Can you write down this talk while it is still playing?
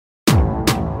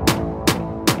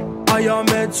Higher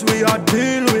meds we are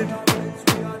deal with.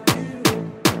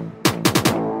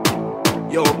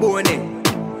 Yo, Bonny,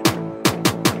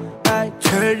 I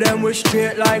tell them we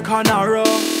straight like an arrow.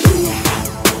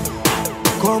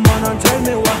 Come on and tell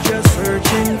me what you're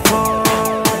searching for.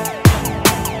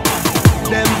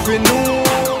 Them fi know,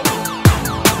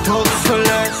 talk so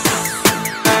less.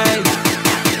 Hey,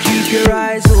 keep your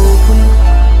eyes open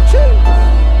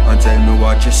and tell me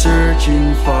what you're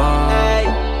searching for.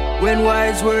 Hey, when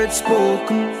wise words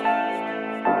spoken,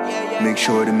 make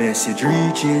sure the message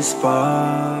reaches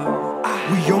far.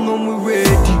 We young and we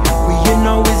ready, we in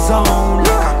our zone.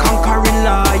 Like a conquering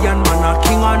lion, man, a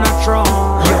king on a throne.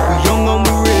 Yeah, we young and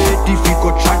we ready, if we go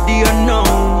track the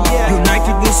unknown.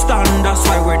 United we stand, that's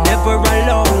why we're never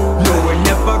alone. No, we're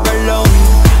never alone,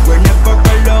 we're never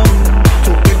alone.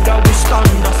 Together we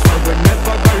stand, that's why we're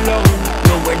never alone.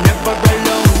 No, we're never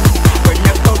alone, we're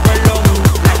never alone.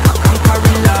 Like a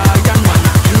conquering lion, man,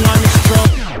 a king on his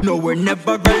throne. No, we're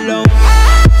never alone.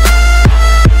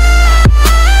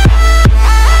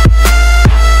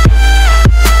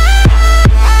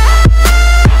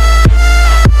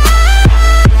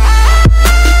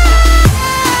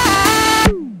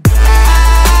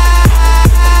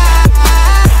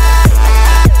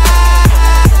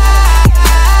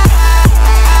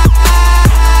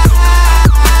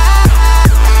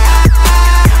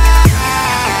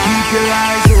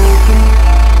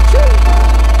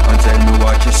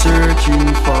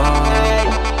 Searching for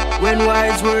when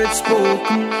wise words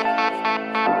spoken,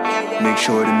 make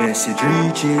sure the message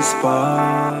reaches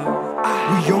far.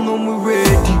 We young and we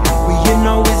ready, we in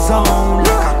our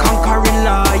zone.